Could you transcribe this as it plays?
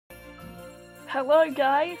Hello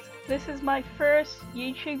guys, this is my first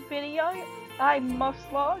YouTube video. I'm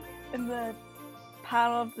Mosslog in the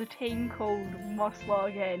part of the team called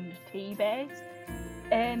Mosslog and Teabags,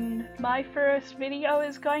 and my first video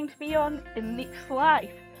is going to be on Next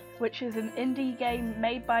Life, which is an indie game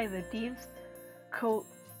made by the dev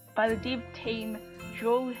team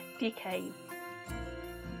Dual Decade,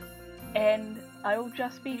 and I will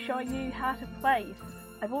just be showing you how to play.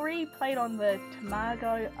 I've already played on the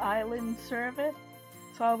Tamago Island server,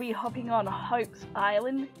 so I'll be hopping on Hope's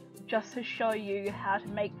Island just to show you how to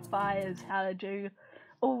make fires, how to do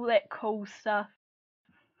all that cool stuff.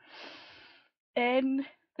 And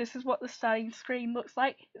this is what the starting screen looks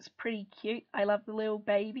like. It's pretty cute. I love the little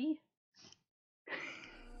baby.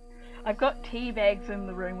 I've got tea bags in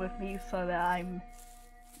the room with me so that I'm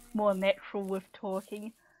more natural with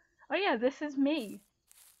talking. Oh yeah, this is me.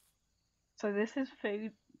 So this is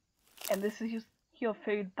food, and this is your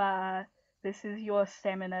food bar, this is your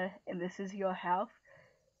stamina, and this is your health.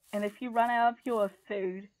 And if you run out of your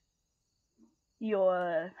food,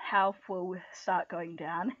 your health will start going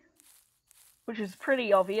down. Which is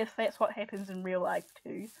pretty obvious, that's what happens in real life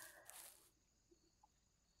too.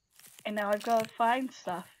 And now I've got to find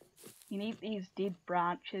stuff. You need these dead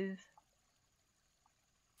branches.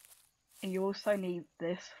 And you also need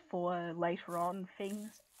this for later on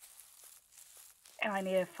things. And I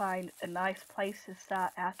need to find a nice place to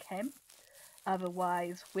start our camp.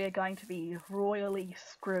 Otherwise, we're going to be royally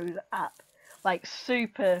screwed up. Like,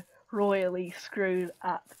 super royally screwed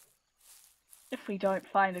up. If we don't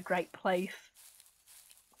find a great place.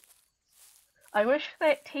 I wish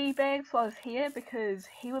that Teabags was here because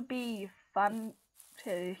he would be fun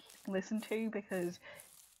to listen to because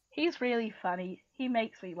he's really funny. He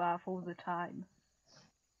makes me laugh all the time.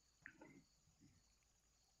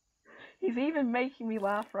 He's even making me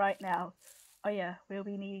laugh right now. Oh yeah, we'll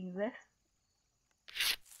be needing this.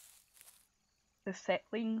 The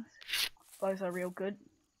saplings, those are real good.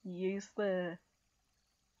 You use the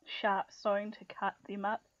sharp stone to cut them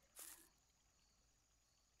up.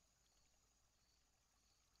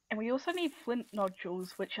 And we also need flint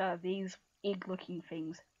nodules, which are these egg looking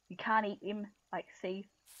things. You can't eat them, like see,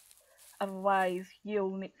 otherwise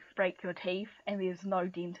you'll break your teeth, and there's no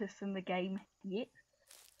dentist in the game yet.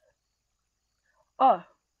 Oh,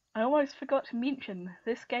 I almost forgot to mention,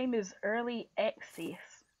 this game is early access.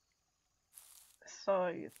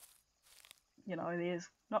 So, you know, there's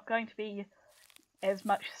not going to be as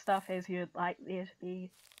much stuff as you'd like there to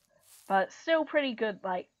be. But it's still pretty good,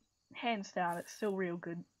 like, hands down, it's still real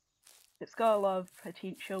good. It's got a lot of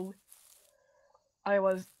potential.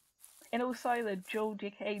 And also the Dual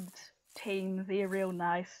Decades team, they're real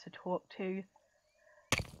nice to talk to.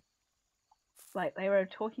 Like, they were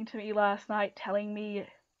talking to me last night, telling me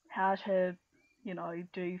how to, you know,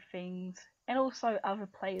 do things. And also other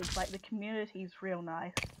players, like the community's real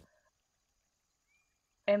nice.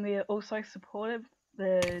 And they're also supportive.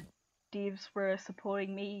 The devs were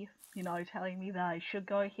supporting me, you know, telling me that I should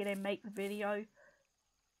go ahead and make the video.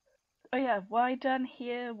 Oh yeah, what I done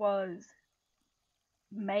here was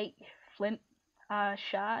make flint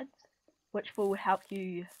shards, which will help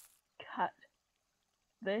you cut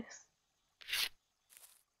this.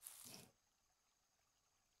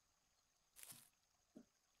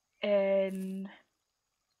 And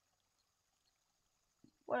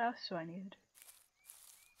what else do I need?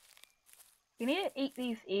 We need to eat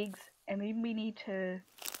these eggs, and then we need to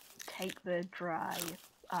take the dry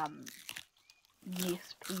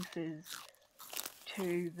nest pieces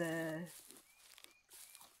to the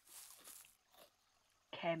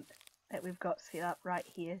camp that we've got set up right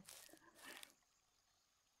here.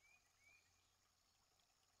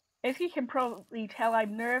 As you can probably tell,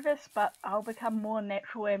 I'm nervous, but I'll become more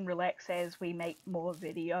natural and relaxed as we make more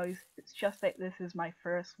videos. It's just that this is my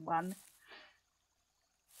first one.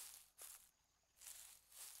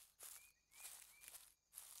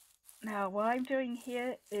 Now, what I'm doing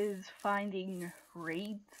here is finding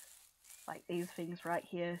reeds, like these things right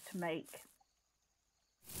here, to make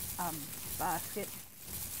baskets.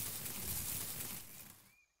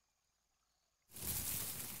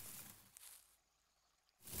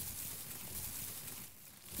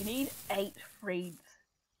 You need 8 reeds.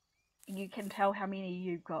 You can tell how many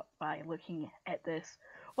you've got by looking at this,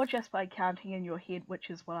 or just by counting in your head, which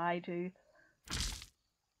is what I do.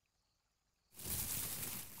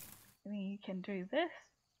 And then you can do this,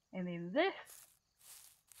 and then this.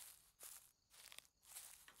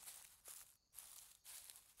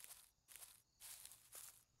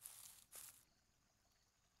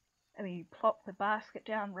 And then you plop the basket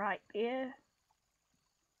down right there.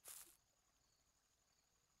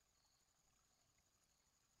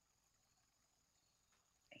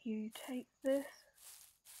 you take this.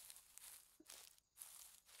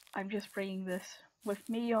 I'm just bringing this with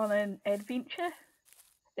me on an adventure.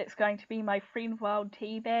 It's going to be my friend Wild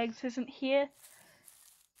Teabags isn't here.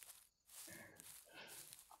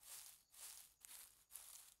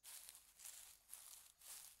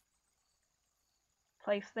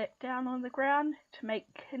 Place that down on the ground to make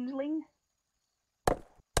kindling.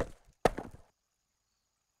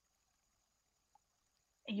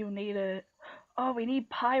 You'll need we need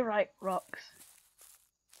pyrite rocks.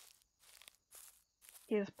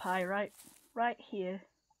 Here's pyrite right here.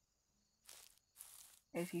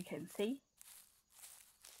 As you can see,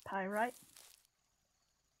 pyrite.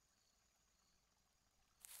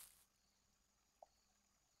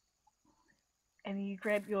 And you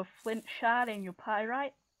grab your flint shard and your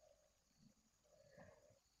pyrite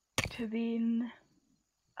to then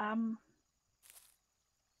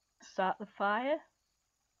start the fire,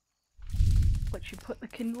 which you put the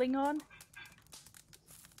kindling on.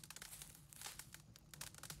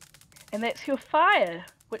 And that's your fire,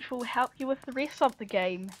 which will help you with the rest of the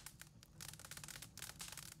game.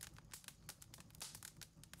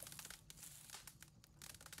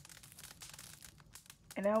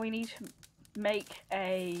 And now we need to make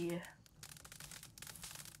a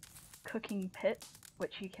cooking pit,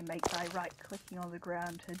 which you can make by right clicking on the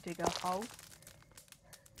ground to dig a hole.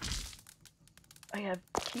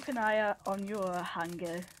 Keep an eye out on your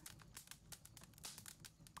hunger.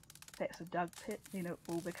 That's a dug pit, then it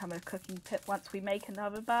will become a cooking pit once we make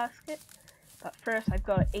another basket. But first I've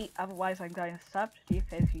got to eat, otherwise I'm going to starve to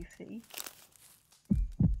death, as you see.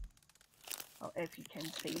 Well, as you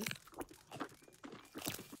can see.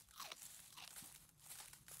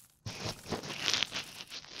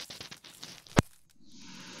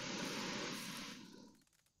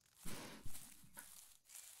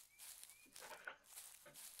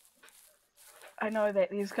 I know that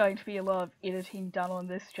there's going to be a lot of editing done on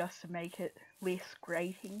this just to make it less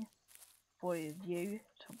grating for you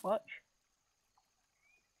to watch.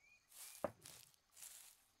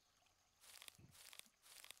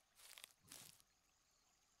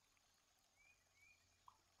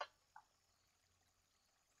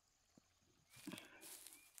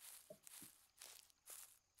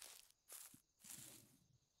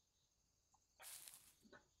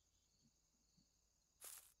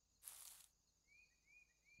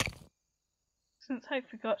 Since I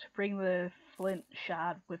forgot to bring the flint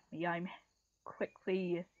shard with me, I'm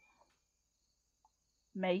quickly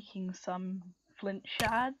making some flint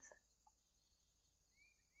shards.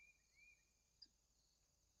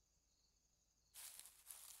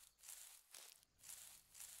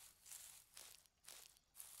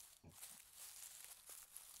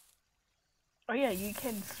 Oh yeah, you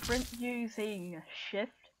can sprint using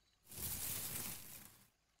shift.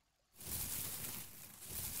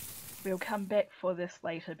 We'll come back for this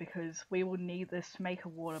later because we will need this to make a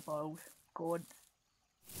water bottle gourd.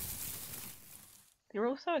 They're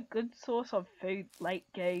also a good source of food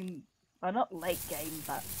late game. Well, not late game,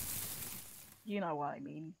 but you know what I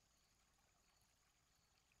mean.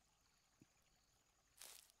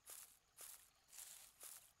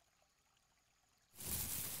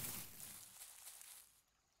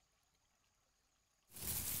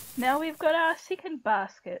 Now we've got our second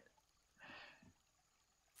basket.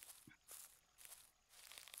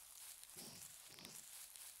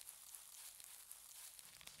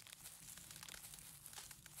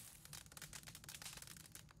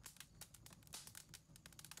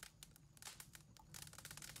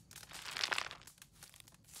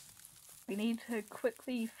 We need to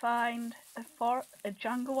quickly find a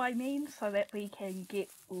jungle, so that we can get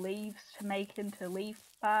leaves to make into leaf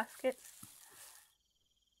baskets.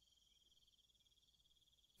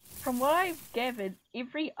 From what I've gathered,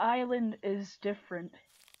 every island is different,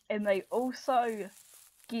 and they also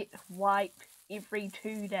get wiped every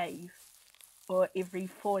 2 days, or every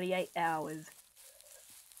 48 hours.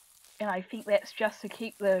 And I think that's just to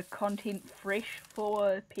keep the content fresh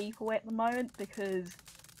for people at the moment, because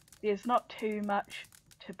there's not too much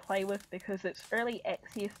to play with because it's early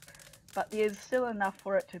access, but there's still enough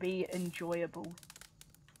for it to be enjoyable.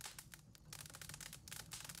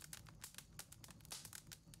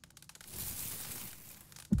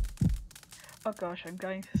 Oh gosh, I'm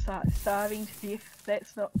going to start starving to death.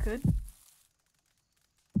 That's not good.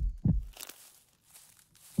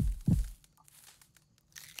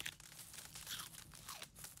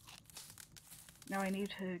 Now I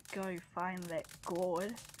need to go find that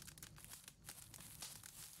gourd.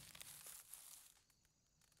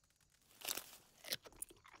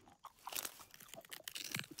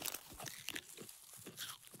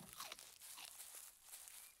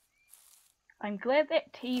 I'm glad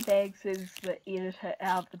that Teabags is the editor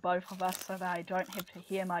out of the both of us so that I don't have to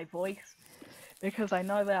hear my voice, because I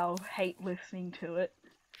know they'll hate listening to it.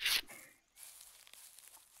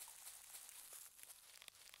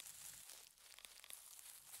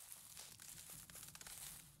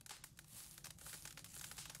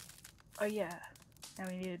 Oh yeah, now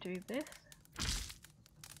we need to do this.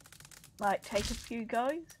 Like, take a few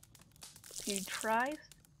goes, a few tries,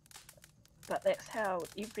 but that's how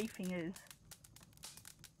everything is.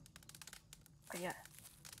 Oh yeah.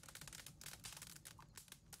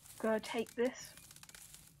 Gotta take this,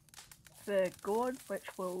 the gourd, which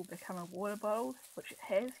will become a water bottle, which it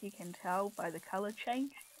has, you can tell by the colour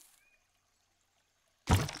change.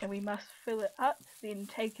 And we must fill it up, then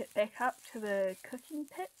take it back up to the cooking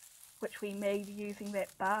pit, which we made using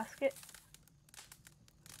that basket.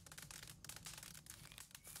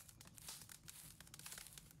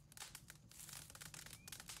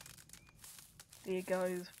 There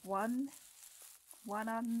goes one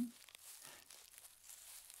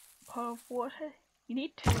pot of water. You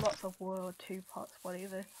need 2 lots of water or 2 pots,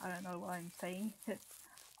 whatever. I don't know what I'm saying. And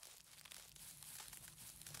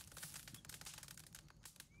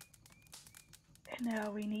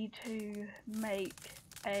now we need to make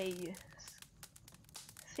a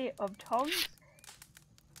set of tongs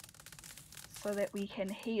so that we can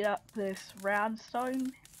heat up this round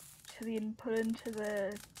stone to then put into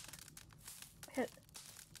the pit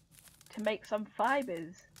to make some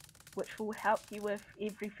fibres, which will help you with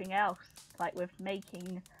everything else, like with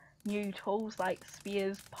making new tools like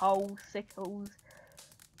spears, poles, sickles,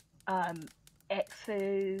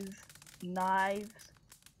 axes, knives.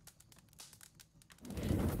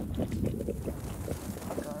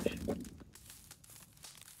 Oh gosh.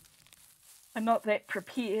 I'm not that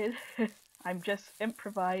prepared. I'm just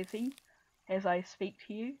improvising as I speak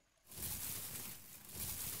to you.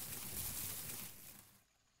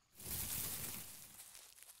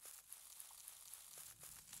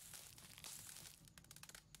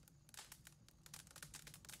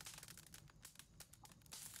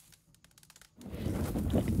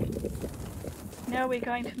 Now we're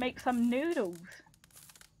going to make some noodles.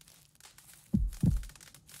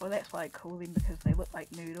 Well, that's why I call them, because they look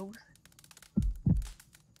like noodles.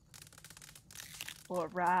 Or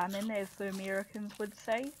ramen, as the Americans would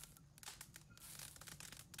say.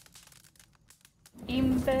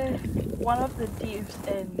 Ember, one of the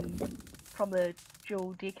devs from the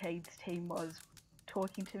Dual Decades team, was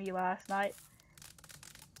talking to me last night.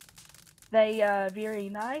 They are very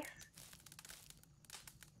nice.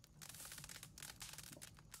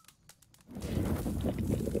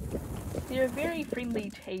 They're a very friendly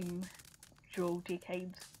team, Dual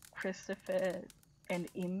Decades, Christopher and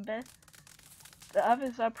Ember. The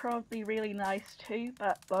others are probably really nice too,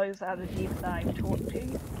 but those are the devs that I've talked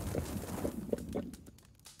to.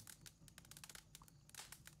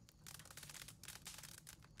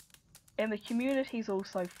 And the community's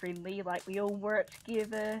also friendly, like we all work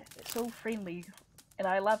together, it's all friendly, and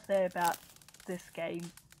I love that about this game.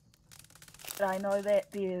 But I know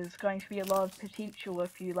that there's going to be a lot of potential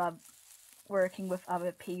if you love working with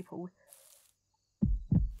other people.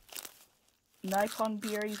 Nikon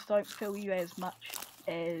berries don't fill you as much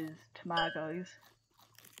as tomagos.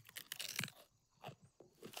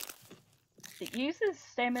 It uses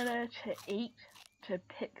stamina to eat, to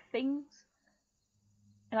pick things,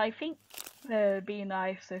 and I think it'd be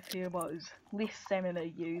nice if there was less stamina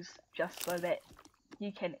used, just so that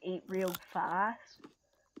you can eat real fast.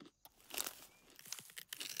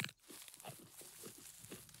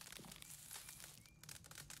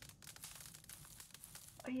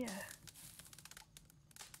 Oh yeah.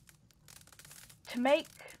 To make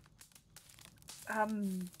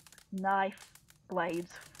knife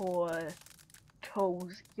blades for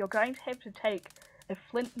tools, you're going to have to take a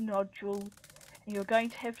flint nodule and you're going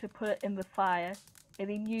to have to put it in the fire and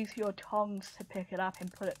then use your tongs to pick it up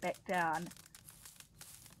and put it back down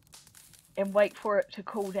and wait for it to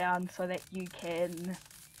cool down so that you can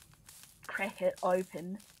crack it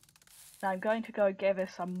open. Now I'm going to go gather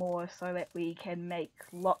some more so that we can make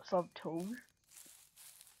lots of tools.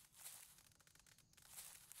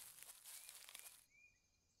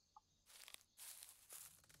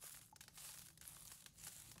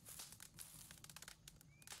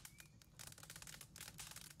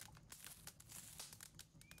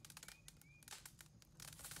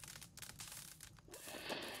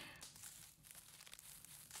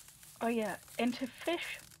 Oh yeah, and to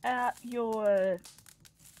fish out your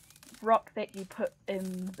rock that you put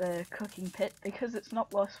in the cooking pit, because it's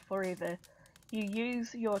not lost forever, you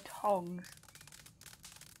use your tongs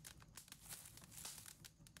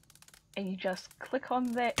and you just click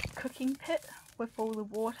on that cooking pit with all the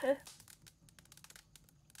water.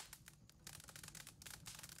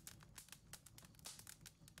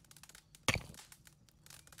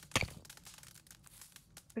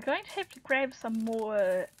 We're going to have to grab some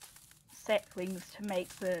more saplings to make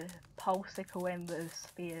the popsicle and the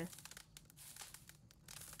spear.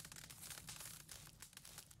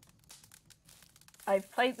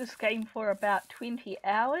 I've played this game for about 20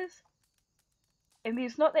 hours, and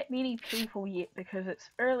there's not that many people yet because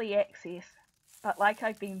it's early access, but like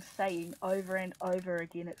I've been saying over and over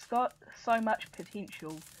again, it's got so much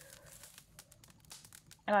potential.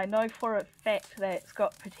 And I know for a fact that it's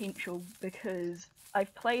got potential because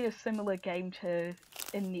I've played a similar game to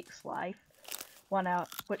In Next Life, 1 hour,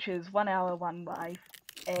 which is 1 hour 1 life,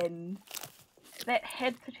 and that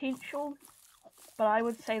had potential, but I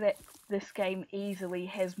would say that this game easily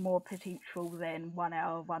has more potential than 1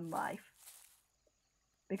 hour 1 life.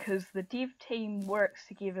 Because the dev team works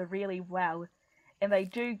together really well, and they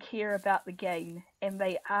do care about the game, and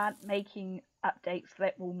they aren't making updates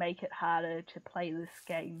that will make it harder to play this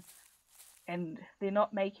game. And they're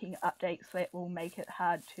not making updates that will make it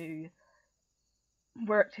hard to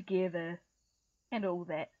work together and all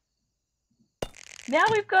that. Now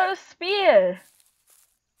we've got a spear!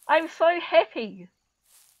 I'm so happy!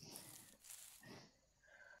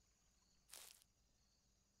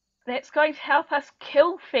 That's going to help us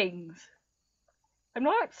kill things! I'm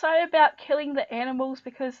not excited about killing the animals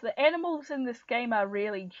because the animals in this game are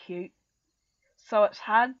really cute. So it's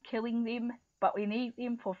hard killing them, but we need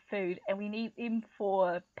them for food and we need them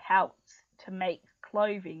for pelts to make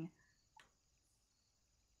clothing.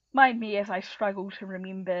 Mind me as I struggle to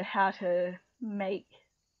remember how to make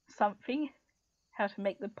something, how to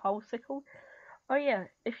make the popsicle. Oh yeah,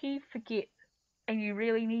 if you forget and you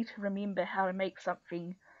really need to remember how to make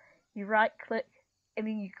something, you right click and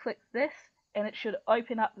then you click this and it should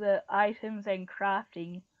open up the items and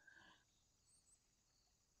crafting.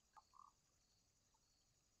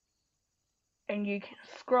 And you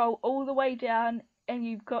scroll all the way down and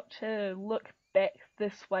you've got to look back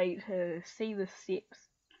this way to see the steps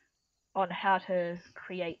on how to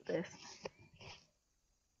create this.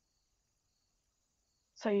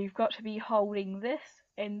 So you've got to be holding this,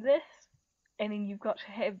 and then you've got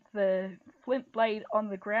to have the flint blade on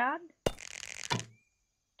the ground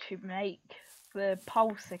to make the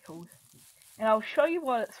popsicle. And I'll show you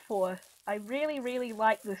what it's for. I really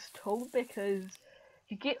like this tool because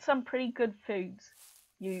you get some pretty good foods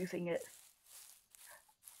using it.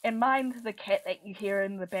 And mind the cat that you hear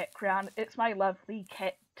in the background, it's my lovely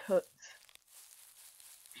cat Toots.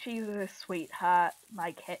 She's a sweetheart,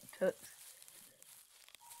 my cat Toots.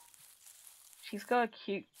 She's got a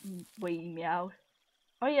cute wee meow.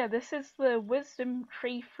 Oh yeah, this is the wisdom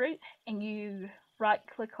tree fruit, and you right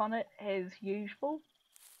click on it as usual.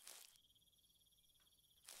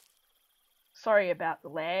 Sorry about the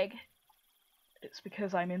lag. It's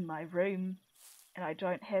because I'm in my room and I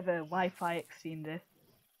don't have a Wi-Fi extender.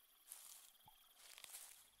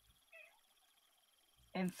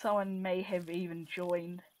 And someone may have even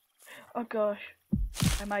joined. Oh gosh,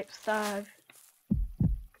 I might starve.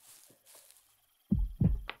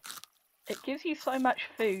 It gives you so much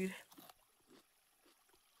food.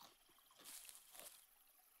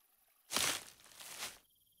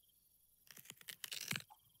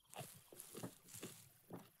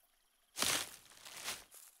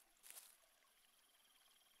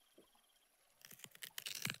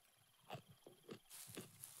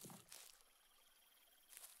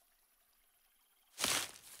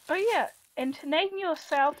 Oh yeah, and to name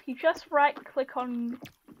yourself, you just right click on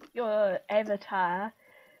your avatar,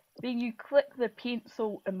 then you click the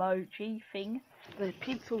pencil emoji thing, the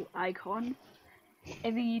pencil icon,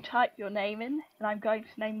 and then you type your name in, and I'm going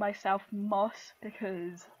to name myself Moss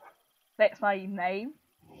because that's my name.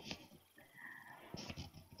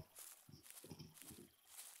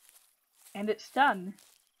 And it's done.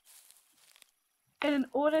 And in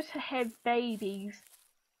order to have babies,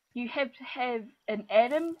 you have to have an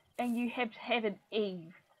Adam and you have to have an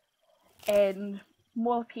Eve. And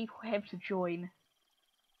more people have to join.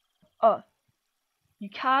 Oh, you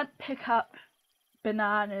can't pick up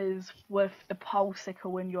bananas with a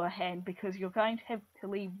popsicle in your hand because you're going to have to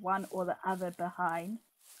leave one or the other behind.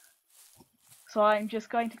 So I'm just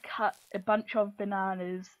going to cut a bunch of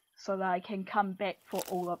bananas so that I can come back for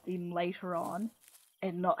all of them later on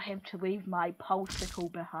and not have to leave my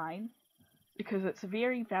popsicle behind because it's a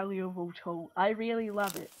very valuable tool. I really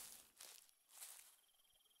love it.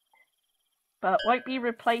 But it won't be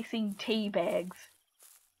replacing tea bags.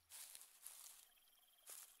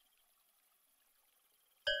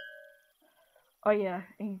 Oh yeah,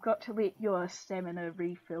 and you've got to let your stamina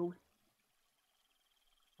refill,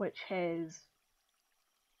 which has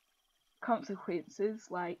consequences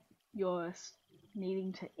like you're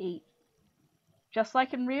needing to eat, just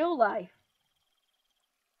like in real life.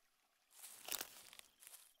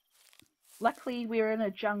 Luckily, we're in a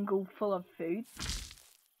jungle full of food.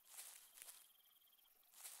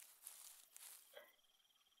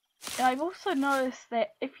 And I've also noticed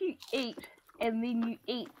that if you eat and then you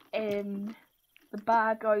eat and the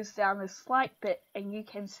bar goes down a slight bit and you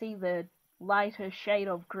can see the lighter shade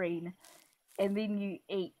of green, and then you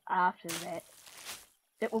eat after that,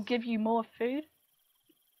 it will give you more food.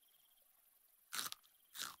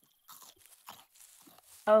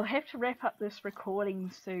 I'll have to wrap up this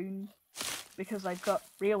recording soon because I've got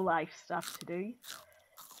real life stuff to do.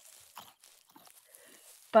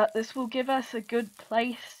 But this will give us a good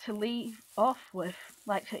place to leave off with,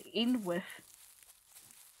 like to end with.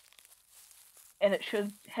 And it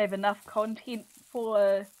should have enough content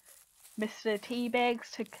for Mr.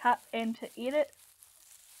 Teabags to cut and to edit.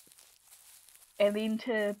 And then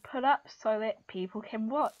to put up so that people can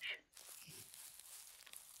watch.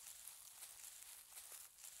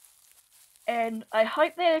 And I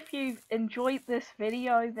hope that if you've enjoyed this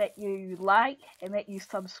video that you like and that you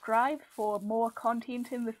subscribe for more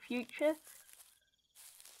content in the future.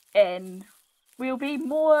 And we'll be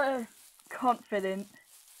more confident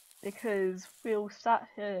because we'll start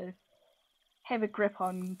to have a grip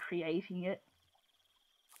on creating it.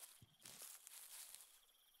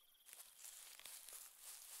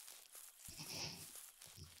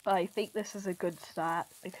 But I think this is a good start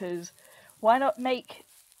because why not make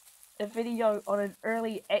a video on an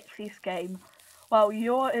early access game while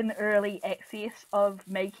you're in early access of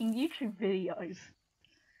making YouTube videos?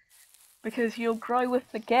 Because you'll grow with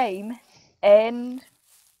the game and,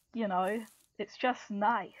 you know, it's just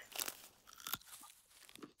nice.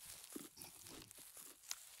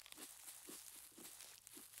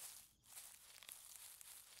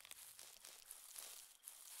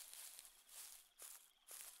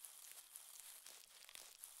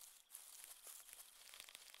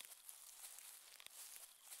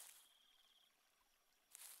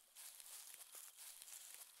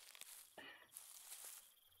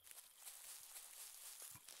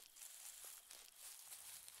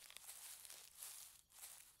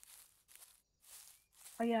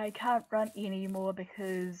 Oh yeah, I can't run anymore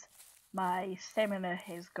because my stamina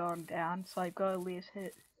has gone down, so I've got to let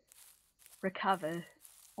it recover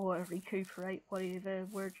or recuperate, whatever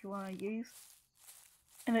word you want to use.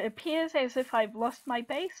 And it appears as if I've lost my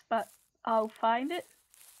base, but I'll find it.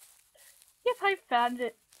 Yep, I found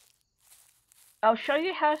it. I'll show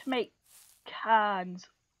you how to make cairns.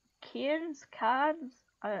 Cairns? Cairns?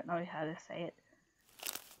 I don't know how to say it.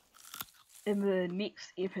 In the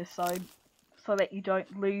next episode, so that you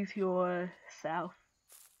don't lose yourself.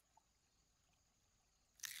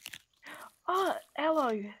 Oh,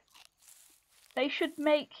 aloe! They should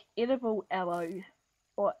make edible aloe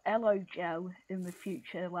or aloe gel in the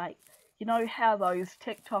future. Like, you know how those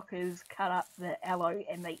TikTokers cut up the aloe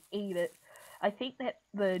and they eat it? I think that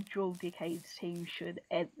the Dual Decades team should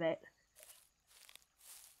add that.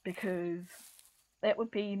 Because that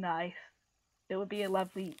would be nice. It would be a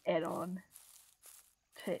lovely add-on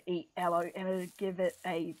to eat aloe and it would give it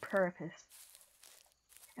a purpose.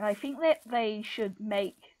 And I think that they should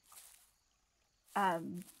make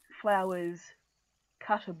flowers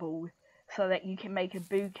cuttable so that you can make a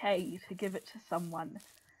bouquet to give it to someone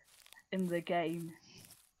in the game.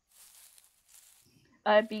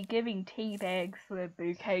 I'd be giving Teabags the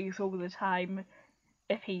bouquets all the time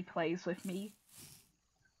if he plays with me.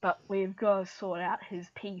 But we've got to sort out his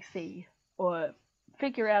PC or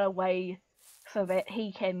figure out a way so that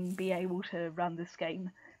he can be able to run this game.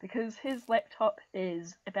 Because his laptop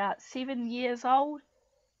is about 7 years old.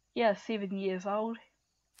 Yeah, 7 years old.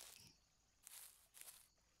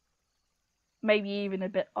 Maybe even a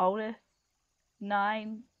bit older.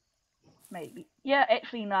 9, maybe. Yeah,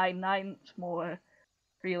 actually 9. 9's more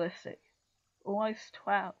realistic. Almost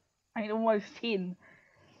 12. I mean, almost 10.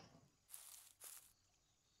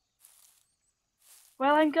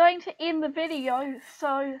 Well, I'm going to end the video,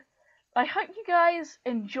 so I hope you guys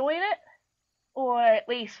enjoyed it, or at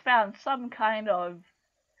least found some kind of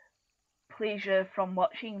pleasure from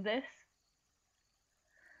watching this.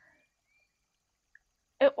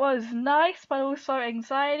 It was nice, but also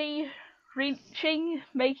anxiety-wrenching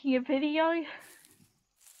making a video,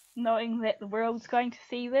 knowing that the world's going to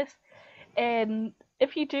see this. And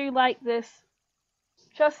if you do like this,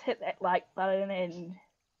 just hit that like button and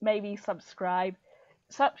maybe subscribe.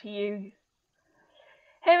 It's up to you.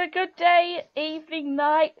 Have a good day, evening,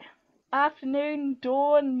 night, afternoon,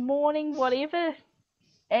 dawn, morning, whatever,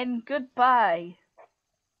 and goodbye.